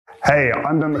Hey,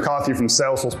 I'm Ben McCarthy from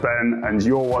Salesforce Ben, and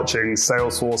you're watching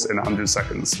Salesforce in 100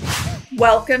 Seconds.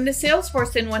 Welcome to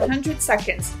Salesforce in 100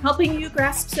 Seconds, helping you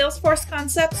grasp Salesforce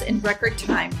concepts in record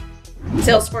time.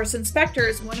 Salesforce Inspector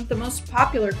is one of the most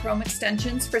popular Chrome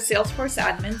extensions for Salesforce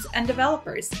admins and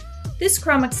developers. This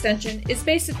Chrome extension is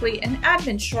basically an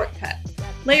admin shortcut,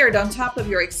 layered on top of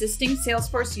your existing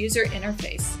Salesforce user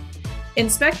interface.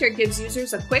 Inspector gives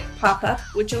users a quick pop-up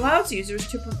which allows users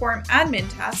to perform admin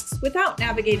tasks without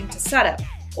navigating to Setup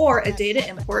or a data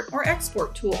import or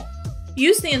export tool.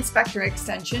 Use the Inspector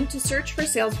extension to search for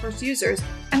Salesforce users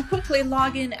and quickly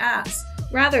log in as,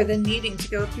 rather than needing to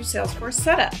go through Salesforce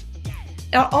Setup.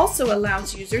 It also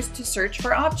allows users to search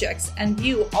for objects and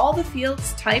view all the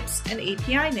fields, types, and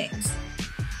API names.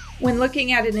 When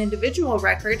looking at an individual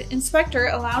record, Inspector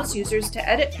allows users to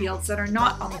edit fields that are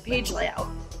not on the page layout,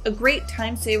 a great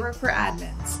time saver for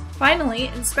admins. Finally,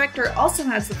 Inspector also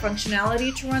has the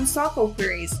functionality to run SQL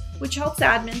queries, which helps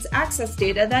admins access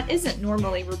data that isn't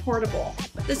normally reportable.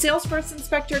 The Salesforce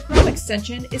Inspector Chrome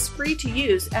extension is free to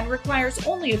use and requires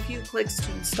only a few clicks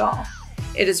to install.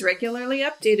 It is regularly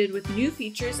updated with new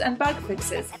features and bug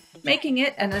fixes, making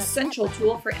it an essential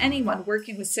tool for anyone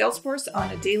working with Salesforce on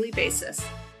a daily basis.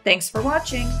 Thanks for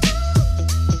watching.